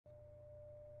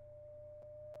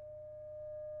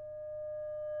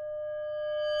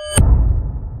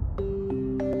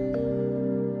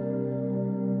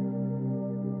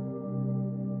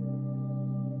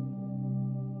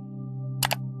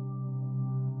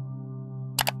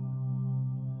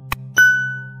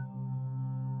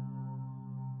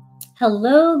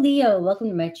Hello, Leo. Welcome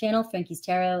to my channel, Frankie's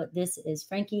Tarot. This is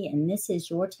Frankie, and this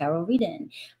is your tarot reading.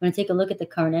 I'm going to take a look at the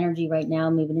current energy right now,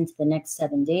 moving into the next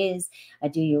 7 days. I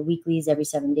do your weeklies every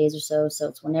 7 days or so, so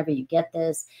it's whenever you get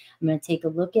this. I'm going to take a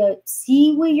look at,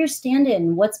 see where you're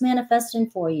standing, what's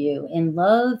manifesting for you in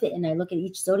love, and I look at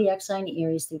each zodiac sign,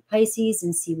 Aries through Pisces,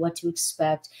 and see what to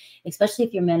expect, especially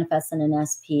if you're manifesting an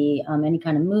SP, any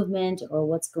kind of movement or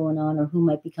what's going on or who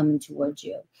might be coming towards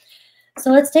you. So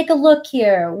let's take a look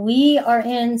here. We are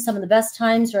in some of the best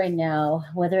times right now,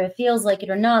 whether it feels like it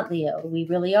or not, Leo. We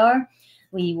really are.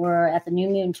 We were at the new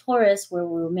moon Taurus where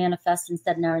we were manifesting,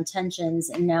 setting our intentions,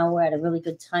 and now we're at a really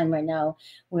good time right now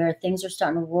where things are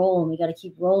starting to roll, and we got to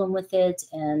keep rolling with it.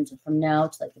 And from now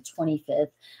to like the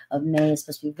 25th of May is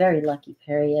supposed to be a very lucky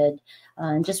period.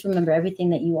 And just remember, everything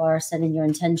that you are setting your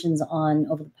intentions on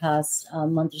over the past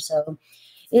month or so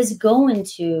is going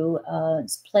to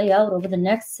play out over the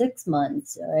next 6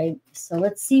 months, all right? So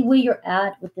let's see where you're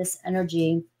at with this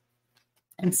energy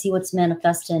and see what's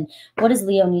manifesting. What does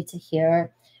Leo need to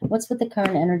hear? What's with the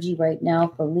current energy right now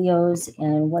for Leos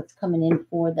and what's coming in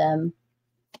for them?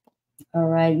 All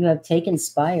right, you have taken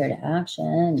inspired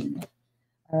action.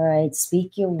 All right,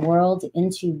 speak your world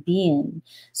into being.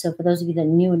 So for those of you that are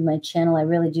new in my channel, I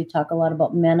really do talk a lot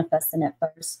about manifesting at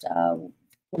first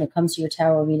when it comes to your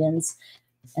tarot readings.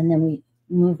 And then we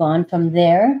move on from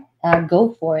there.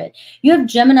 Go for it. You have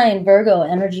Gemini and Virgo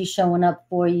energy showing up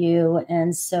for you.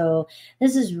 And so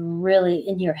this is really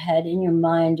in your head, in your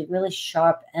mind, really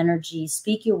sharp energy.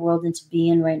 Speak your world into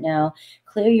being right now.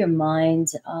 Clear your mind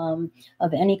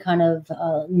of any kind of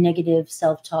negative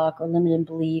self-talk or limited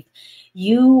belief.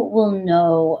 You will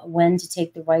know when to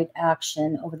take the right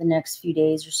action over the next few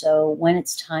days or so, when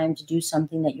it's time to do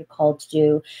something that you're called to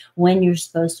do, when you're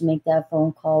supposed to make that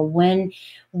phone call,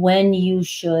 when you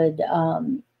should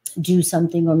do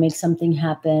something or make something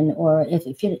happen, or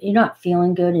if you're not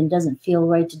feeling good and doesn't feel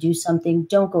right to do something,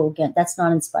 don't go again. That's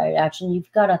not inspired action.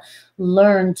 You've got to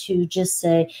learn to just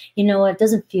say, you know what, it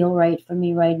doesn't feel right for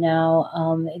me right now.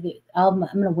 I'm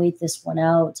going to wait this one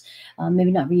out.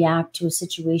 Maybe not react to a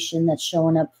situation that's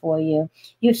showing up for you.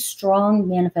 You have strong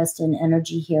manifesting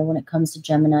energy here when it comes to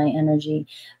Gemini energy.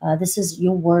 This is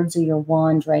your words or your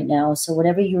wand right now. So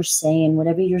whatever you're saying,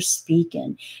 whatever you're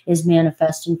speaking is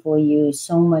manifesting for you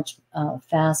so much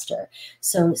faster.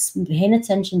 So paying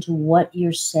attention to what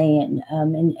you're saying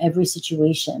in every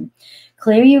situation.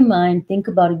 Clear your mind. Think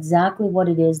about exactly what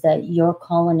it is that you're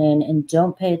calling in, and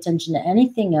don't pay attention to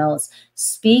anything else.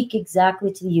 Speak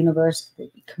exactly to the universe.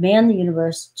 Command the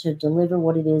universe to deliver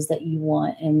what it is that you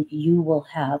want, and you will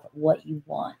have what you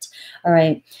want. All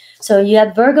right. So you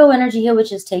have Virgo energy here,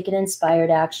 which is taking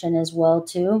inspired action as well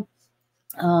too.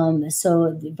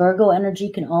 So the Virgo energy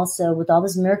can also, with all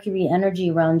this Mercury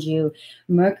energy around you,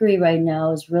 Mercury right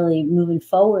now is really moving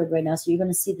forward right now. So you're going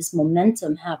to see this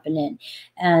momentum happening.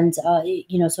 And,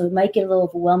 you know, so it might get a little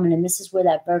overwhelming. And this is where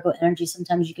that Virgo energy,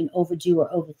 sometimes you can overdo or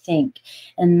overthink.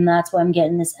 And that's why I'm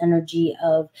getting this energy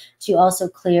of to also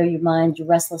clear your mind, your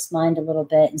restless mind a little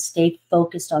bit, and stay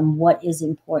focused on what is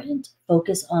important.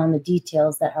 Focus on the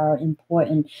details that are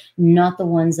important, not the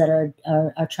ones that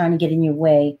are trying to get in your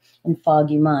way and fog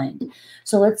your mind.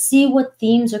 So let's see what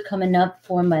themes are coming up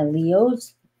for my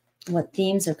Leos. What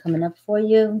themes are coming up for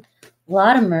you? A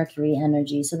lot of Mercury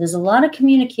energy. So there's a lot of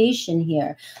communication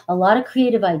here, a lot of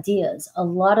creative ideas, a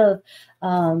lot of,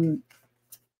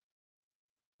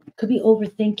 could be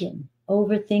overthinking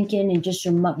and just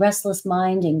your restless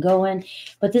mind and going.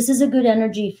 But this is a good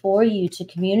energy for you to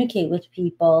communicate with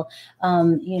people.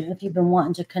 You know, if you've been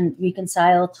wanting to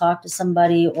reconcile, talk to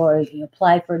somebody, or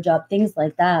apply for a job, things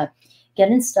like that,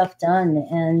 getting stuff done.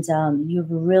 And you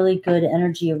have a really good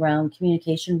energy around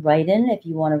communication. Writing, if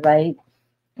you want to write.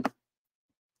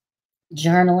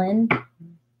 Journaling.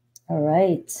 All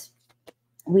right.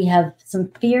 We have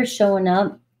some fear showing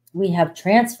up. We have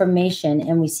transformation,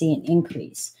 and we see an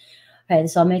increase. Okay,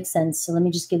 this all makes sense. So let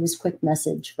me just give this quick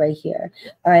message right here.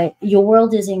 All right, your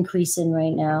world is increasing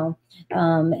right now.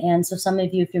 And so some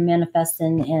of you, if you're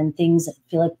manifesting and things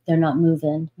feel like they're not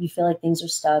moving, you feel like things are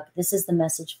stuck, this is the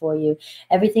message for you.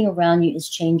 Everything around you is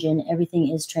changing. Everything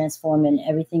is transforming.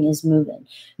 Everything is moving.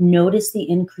 Notice the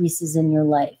increases in your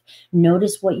life.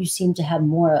 Notice what you seem to have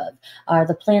more of. Are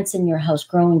the plants in your house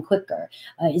growing quicker?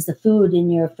 Is the food in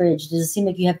your fridge? Does it seem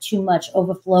like you have too much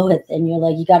overfloweth and you're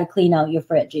like, you got to clean out your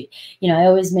fridge? You know, I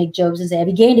always make jokes and say, have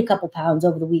you gained a couple pounds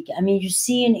over the weekend? I mean, you're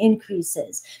seeing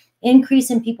increases. Increase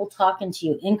in people talking to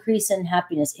you, increase in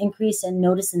happiness, increase in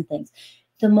noticing things.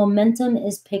 The momentum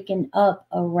is picking up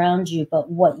around you, but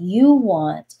what you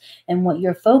want and what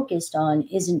you're focused on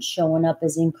isn't showing up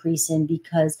as increasing,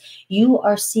 because you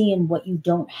are seeing what you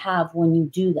don't have when you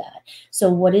do that. So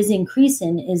what is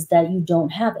increasing is that you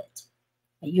don't have it.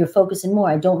 You're focusing more.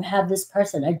 I don't have this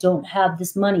person. I don't have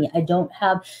this money. I don't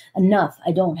have enough.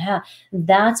 I don't have.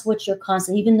 That's what you're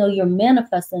constantly, even though you're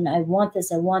manifesting, I want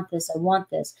this, I want this, I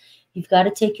want this. You've got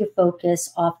to take your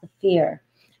focus off the fear,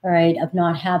 all right, of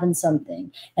not having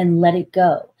something, and let it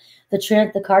go.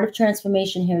 The card of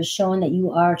transformation here is showing that you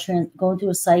are going through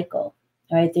a cycle.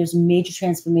 All right, there's major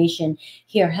transformation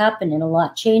here happening, a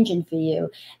lot changing for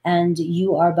you, and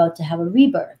you are about to have a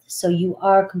rebirth. So you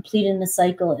are completing the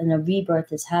cycle and a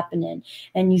rebirth is happening,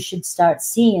 and you should start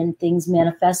seeing things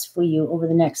manifest for you over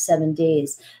the next 7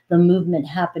 days, the movement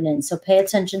happening. So pay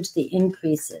attention to the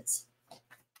increases.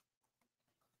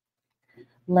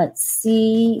 Let's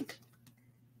see.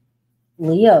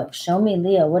 Leo, show me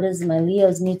Leo. What does my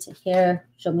Leos need to hear?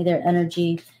 Show me their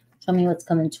energy. Show me what's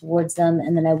coming towards them,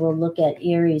 and then I will look at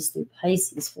Aries through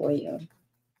Pisces for you.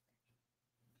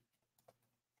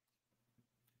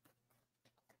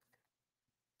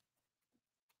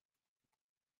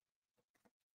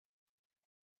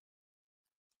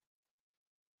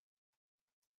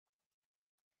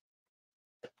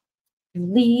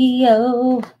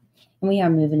 Leo. And we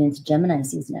are moving into Gemini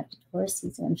season after Taurus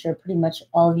season. I'm sure pretty much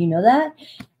all of you know that.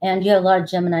 And you have a lot of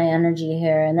Gemini energy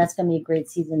here, and that's going to be a great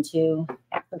season too,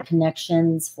 for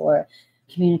connections, for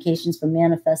communications, for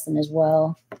manifesting as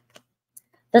well.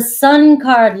 The Sun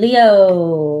card,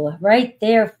 Leo, right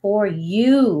there for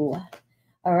you.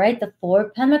 All right, the Four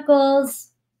of Pentacles.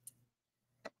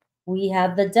 We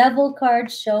have the Devil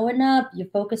card showing up. You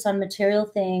focus on material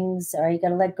things. All right, you got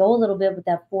to let go a little bit with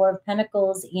that Four of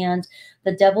Pentacles and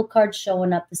the Devil card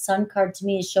showing up. The Sun card to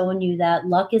me is showing you that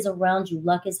luck is around you.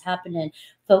 Luck is happening.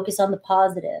 Focus on the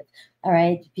positive. All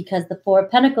right, because the Four of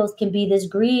Pentacles can be this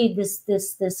greed, this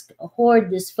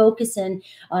hoard, this focusing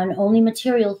on only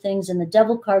material things. And the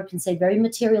Devil card can say very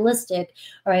materialistic.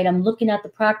 All right, I'm looking at the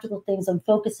practical things. I'm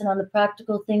focusing on the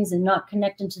practical things and not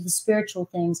connecting to the spiritual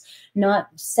things, not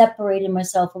separating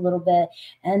myself a little bit.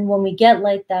 And when we get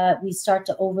like that, we start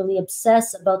to overly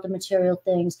obsess about the material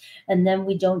things, and then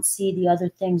we don't see the other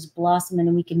things blossoming,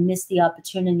 and we can miss the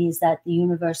opportunities that the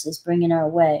universe is bringing our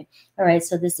way. All right,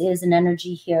 so this is an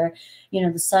energy here. You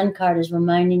know, the Sun card is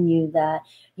reminding you that,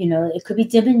 you know, it could be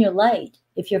dimming your light.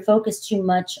 If you're focused too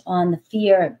much on the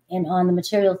fear and on the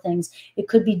material things, it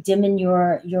could be dimming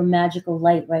your magical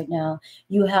light right now.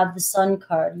 You have the Sun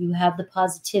card. You have the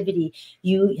positivity.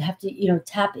 You have to, you know,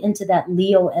 tap into that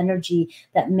Leo energy,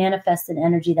 that manifested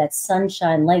energy, that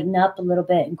sunshine, lighten up a little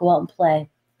bit and go out and play.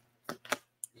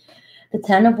 The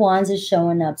Ten of Wands is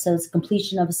showing up, so it's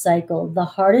completion of a cycle. The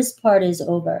hardest part is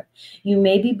over. You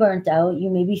may be burnt out. You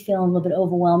may be feeling a little bit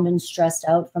overwhelmed and stressed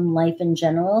out from life in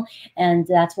general, and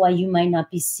that's why you might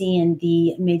not be seeing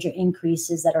the major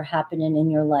increases that are happening in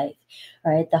your life.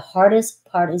 All right, the hardest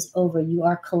part is over. You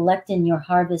are collecting your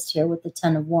harvest here with the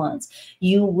Ten of Wands.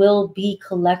 You will be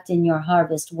collecting your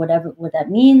harvest. What that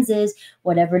means is,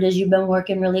 whatever it is you've been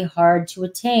working really hard to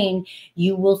attain,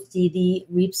 you will see the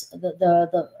reaps,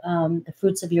 the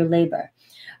fruits of your labor.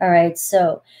 All right,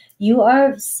 so you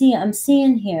are seeing, I'm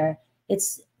seeing here,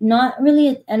 it's not really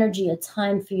an energy, a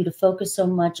time for you to focus so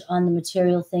much on the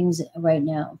material things right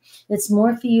now. It's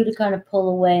more for you to kind of pull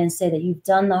away and say that you've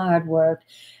done the hard work.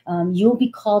 You'll be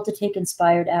called to take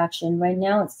inspired action. Right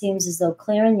now, it seems as though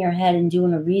clearing your head and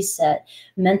doing a reset,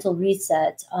 mental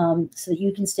reset, so that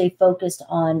you can stay focused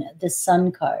on the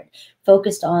Sun card,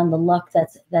 focused on the luck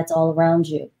that's all around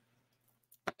you.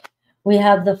 We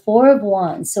have the Four of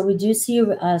Wands. So we do see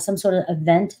some sort of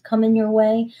event coming your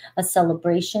way, a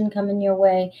celebration coming your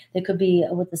way. There could be,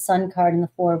 with the Sun card and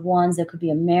the Four of Wands, there could be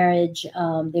a marriage.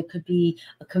 There could be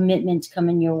a commitment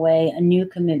coming your way, a new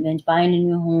commitment, buying a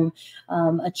new home,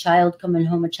 a child coming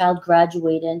home, a child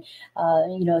graduating,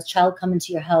 you know, a child coming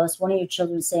to your house, one of your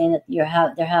children saying that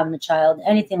they're having a child,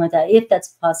 anything like that, if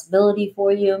that's a possibility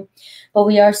for you. But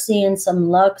we are seeing some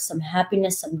luck, some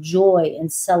happiness, some joy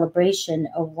and celebration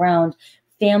around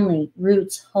family,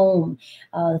 roots, home.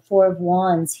 The Four of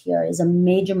Wands here is a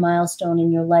major milestone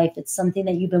in your life. It's something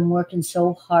that you've been working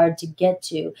so hard to get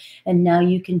to, and now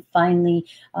you can finally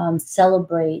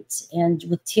celebrate, and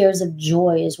with tears of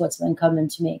joy is what's been coming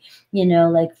to me, you know,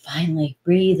 like finally,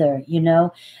 breather, you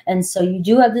know. And so you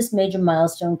do have this major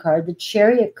milestone card. The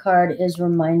Chariot card is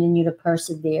reminding you to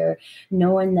persevere,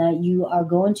 knowing that you are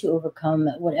going to overcome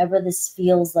whatever this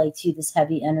feels like to you, this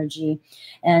heavy energy.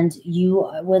 And you,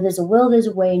 where there's a will, there's a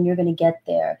a way and you're going to get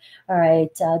there. All right.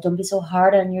 Don't be so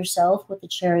hard on yourself with the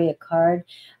Chariot card.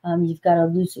 You've got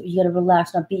to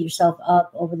relax, not beat yourself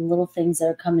up over the little things that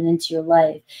are coming into your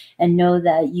life, and know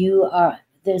that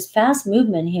there's fast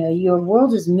movement here. Your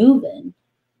world is moving.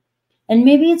 And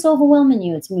maybe it's overwhelming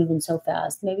you. It's moving so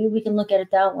fast. Maybe we can look at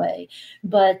it that way.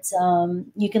 But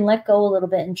you can let go a little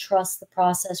bit and trust the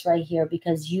process right here,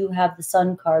 because you have the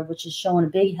Sun card, which is showing a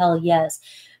big hell yes,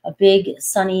 a big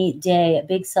sunny day, a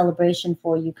big celebration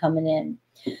for you coming in.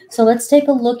 So let's take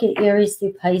a look at Aries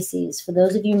through Pisces. For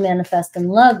those of you manifesting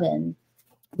love in,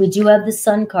 we do have the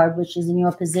Sun card, which is in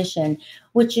your position,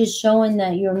 which is showing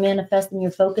that you're manifesting,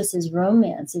 your focus is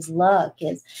romance, is luck,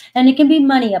 and it can be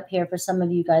money up here for some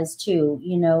of you guys too,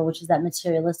 you know, which is that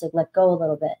materialistic, let go a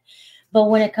little bit. But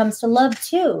when it comes to love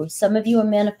too, some of you are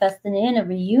manifesting in a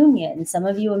reunion. Some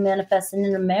of you are manifesting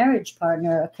in a marriage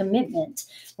partner, a commitment,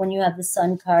 when you have the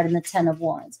Sun card and the 10 of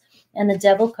Wands. And the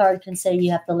Devil card can say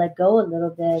you have to let go a little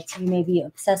bit. You may be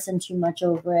obsessing too much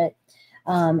over it.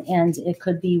 And it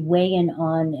could be weighing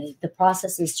on the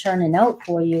process is turning out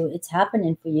for you. It's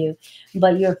happening for you,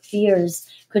 but your fears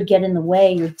could get in the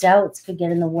way. Your doubts could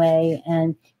get in the way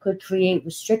and could create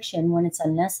restriction when it's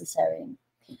unnecessary.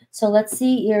 So let's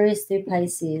see Aries through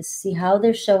Pisces, see how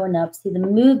they're showing up, see the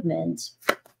movement.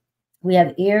 We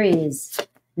have Aries,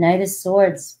 Knight of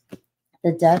Swords,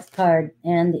 the Death card,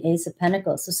 and the Ace of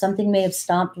Pentacles. So something may have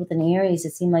stopped with an Aries.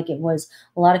 It seemed like it was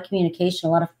a lot of communication,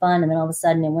 a lot of fun, and then all of a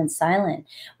sudden it went silent.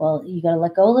 Well, you got to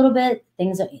let go a little bit.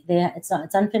 It's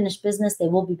unfinished business. They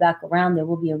will be back around. There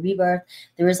will be a rebirth.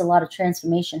 There is a lot of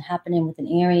transformation happening with an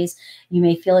Aries. You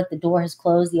may feel like the door has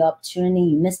closed, the opportunity,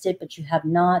 you missed it, but you have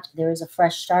not. There is a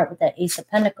fresh start with that Ace of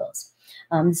Pentacles.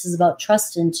 This is about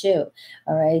trusting too,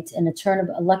 all right, and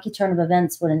a lucky turn of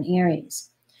events with an Aries.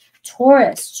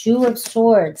 Taurus, 2 of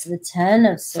Swords, the 10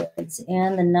 of Swords,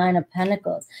 and the 9 of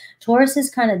Pentacles. Taurus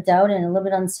is kind of doubting, a little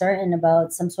bit uncertain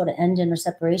about some sort of ending or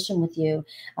separation with you.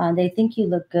 They think you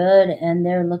look good, and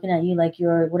they're looking at you like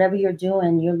whatever you're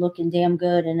doing, you're looking damn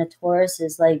good. And a Taurus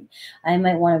is like, I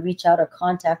might want to reach out or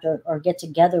contact or get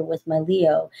together with my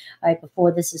Leo, right,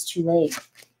 before this is too late.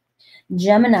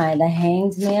 Gemini, the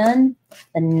Hanged Man,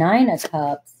 the 9 of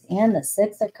Cups, and the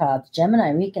 6 of Cups. Gemini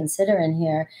reconsidering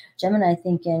here. Gemini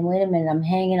thinking, wait a minute, I'm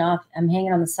hanging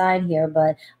on the side here,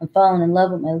 but I'm falling in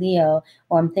love with my Leo,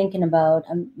 or I'm thinking about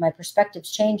my perspective's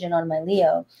changing on my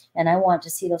Leo, and I want to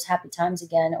see those happy times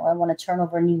again, or I want to turn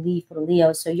over a new leaf with a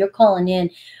Leo. So you're calling in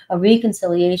a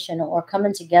reconciliation or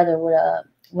coming together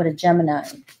with a Gemini,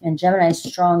 and Gemini is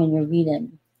strong in your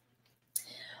reading.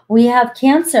 We have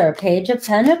Cancer, Page of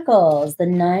Pentacles, the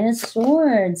 9 of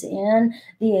Swords, and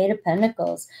the 8 of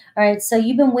Pentacles. All right, so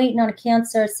you've been waiting on a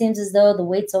Cancer. It seems as though the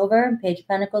wait's over. Page of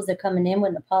Pentacles, they're coming in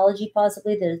with an apology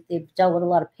possibly. They've dealt with a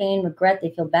lot of pain, regret.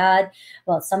 They feel bad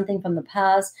about something from the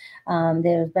past.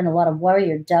 There's been a lot of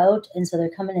worry or doubt, and so they're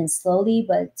coming in slowly.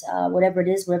 But whatever it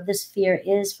is, whatever this fear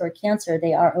is for a Cancer,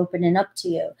 they are opening up to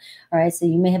you. All right, so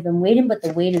you may have been waiting, but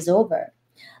the wait is over.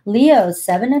 Leo,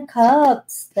 7 of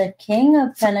Cups, the King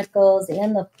of Pentacles,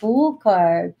 and the Fool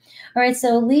card. All right,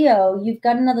 so Leo, you've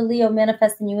got another Leo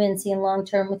manifesting you in, seeing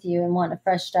long-term with you and wanting a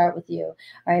fresh start with you. All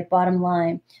right, bottom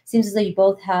line. Seems as though you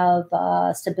both have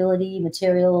stability,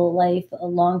 material life, a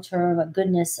long-term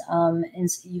goodness, and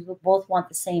you both want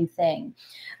the same thing.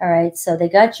 All right, so they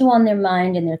got you on their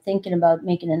mind, and they're thinking about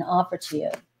making an offer to you.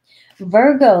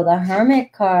 Virgo, the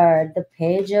Hermit card, the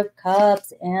Page of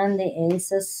Cups, and the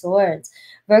Ace of Swords.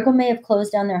 Virgo may have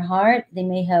closed down their heart. They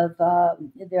may have,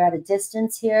 they're at a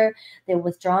distance here. They're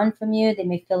withdrawn from you. They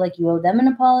may feel like you owe them an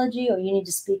apology, or you need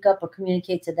to speak up or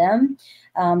communicate to them.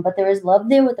 But there is love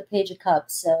there with the Page of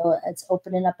Cups. So it's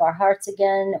opening up our hearts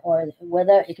again, or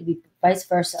whether it could be vice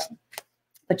versa.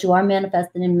 But you are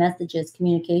manifesting in messages,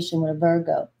 communication with a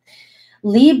Virgo.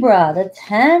 Libra, the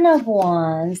 10 of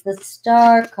Wands, the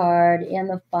Star card, and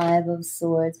the 5 of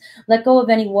Swords. Let go of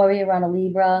any worry around a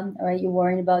Libra. All right, you're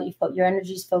worrying about your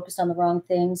energy is focused on the wrong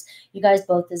things. You guys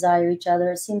both desire each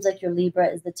other. It seems like your Libra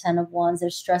is the 10 of Wands. They're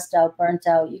stressed out, burnt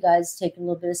out. You guys take a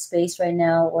little bit of space right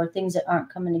now, or things that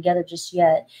aren't coming together just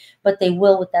yet, but they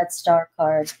will with that Star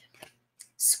card.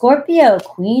 Scorpio,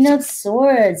 Queen of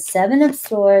Swords, 7 of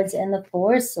Swords, and the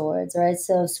 4 of Swords. All right,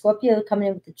 so Scorpio coming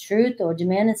in with the truth or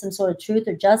demanding some sort of truth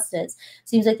or justice.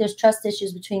 Seems like there's trust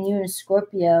issues between you and a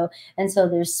Scorpio, and so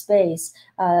there's space.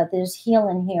 There's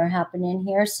healing here happening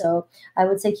here. So I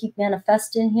would say keep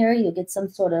manifesting here. You'll get some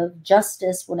sort of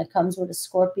justice when it comes with a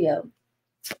Scorpio.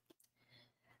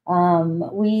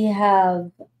 We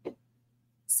have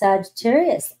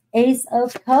Sagittarius, Ace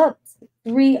of Cups,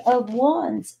 Three of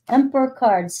Wands, Emperor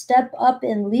card, step up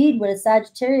and lead with a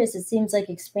Sagittarius. It seems like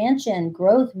expansion,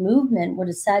 growth, movement with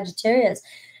a Sagittarius.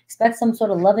 Expect some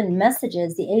sort of loving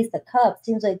messages. The Ace of Cups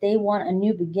seems like they want a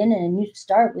new beginning, a new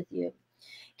start with you.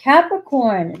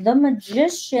 Capricorn, the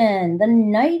Magician, the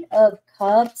Knight of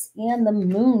Cups, and the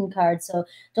Moon card. So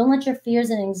don't let your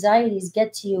fears and anxieties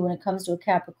get to you when it comes to a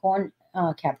Capricorn.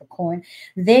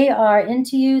 They are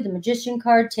into you. The Magician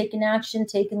card, taking action,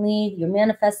 taking lead. You're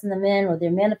manifesting them in, or they're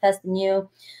manifesting you.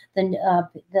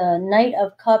 The Knight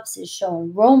of Cups is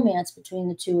showing romance between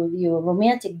the two of you, a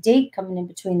romantic date coming in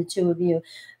between the two of you.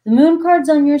 The Moon card's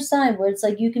on your side, where it's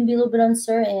like you can be a little bit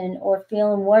uncertain or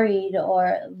feeling worried,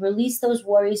 or release those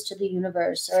worries to the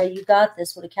universe. All right, you got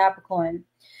this with a Capricorn.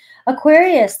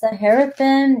 Aquarius, the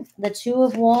Hierophant, the Two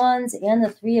of Wands, and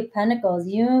the Three of Pentacles.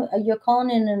 You're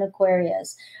calling in an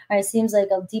Aquarius. All right, seems like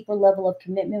a deeper level of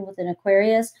commitment with an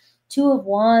Aquarius. Two of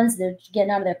Wands, they're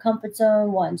getting out of their comfort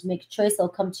zone, wanting to make a choice. They'll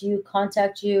come to you,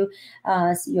 contact you.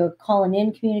 So you're calling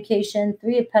in communication.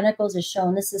 Three of Pentacles is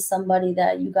showing this is somebody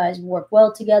that you guys work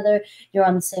well together. You're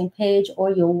on the same page, or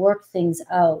you'll work things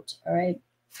out. All right.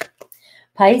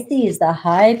 Pisces, the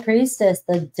High Priestess,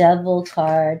 the Devil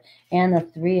card, and the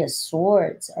Three of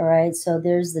Swords. All right. So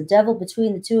there's the devil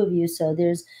between the two of you. So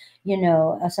there's,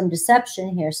 some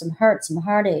deception here, some hurt, some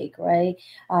heartache, right?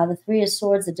 The Three of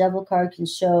Swords, the Devil card can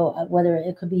show whether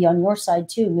it could be on your side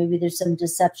too. Maybe there's some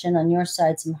deception on your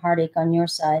side, some heartache on your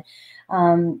side.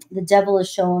 The devil is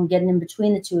showing getting in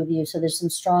between the two of you. So there's some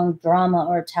strong drama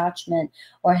or attachment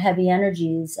or heavy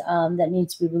energies that need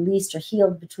to be released or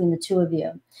healed between the two of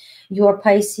you. Your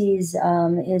Pisces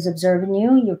is observing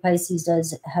you. Your Pisces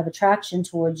does have attraction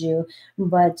towards you,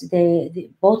 but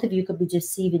both of you could be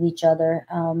deceiving each other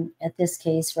at this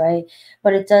case, right?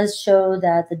 But it does show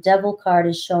that the Devil card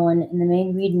is showing in the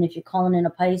main reading. If you're calling in a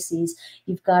Pisces,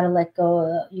 you've got to let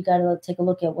go. You got to take a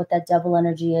look at what that devil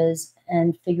energy is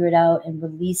and figure it out and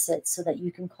release it so that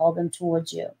you can call them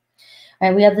towards you. All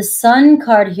right, we have the Sun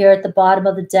card here at the bottom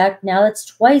of the deck. Now that's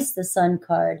twice the Sun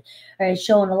card. All right,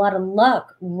 showing a lot of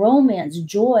luck, romance,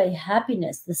 joy,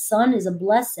 happiness. The Sun is a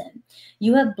blessing.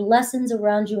 You have blessings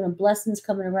around you and blessings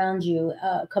coming around you,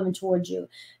 coming towards you.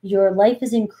 Your life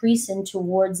is increasing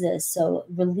towards this. So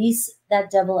release that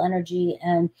devil energy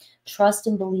and trust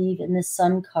and believe in this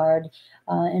Sun card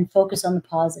and focus on the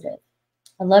positive.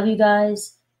 I love you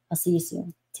guys. I'll see you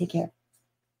soon. Take care.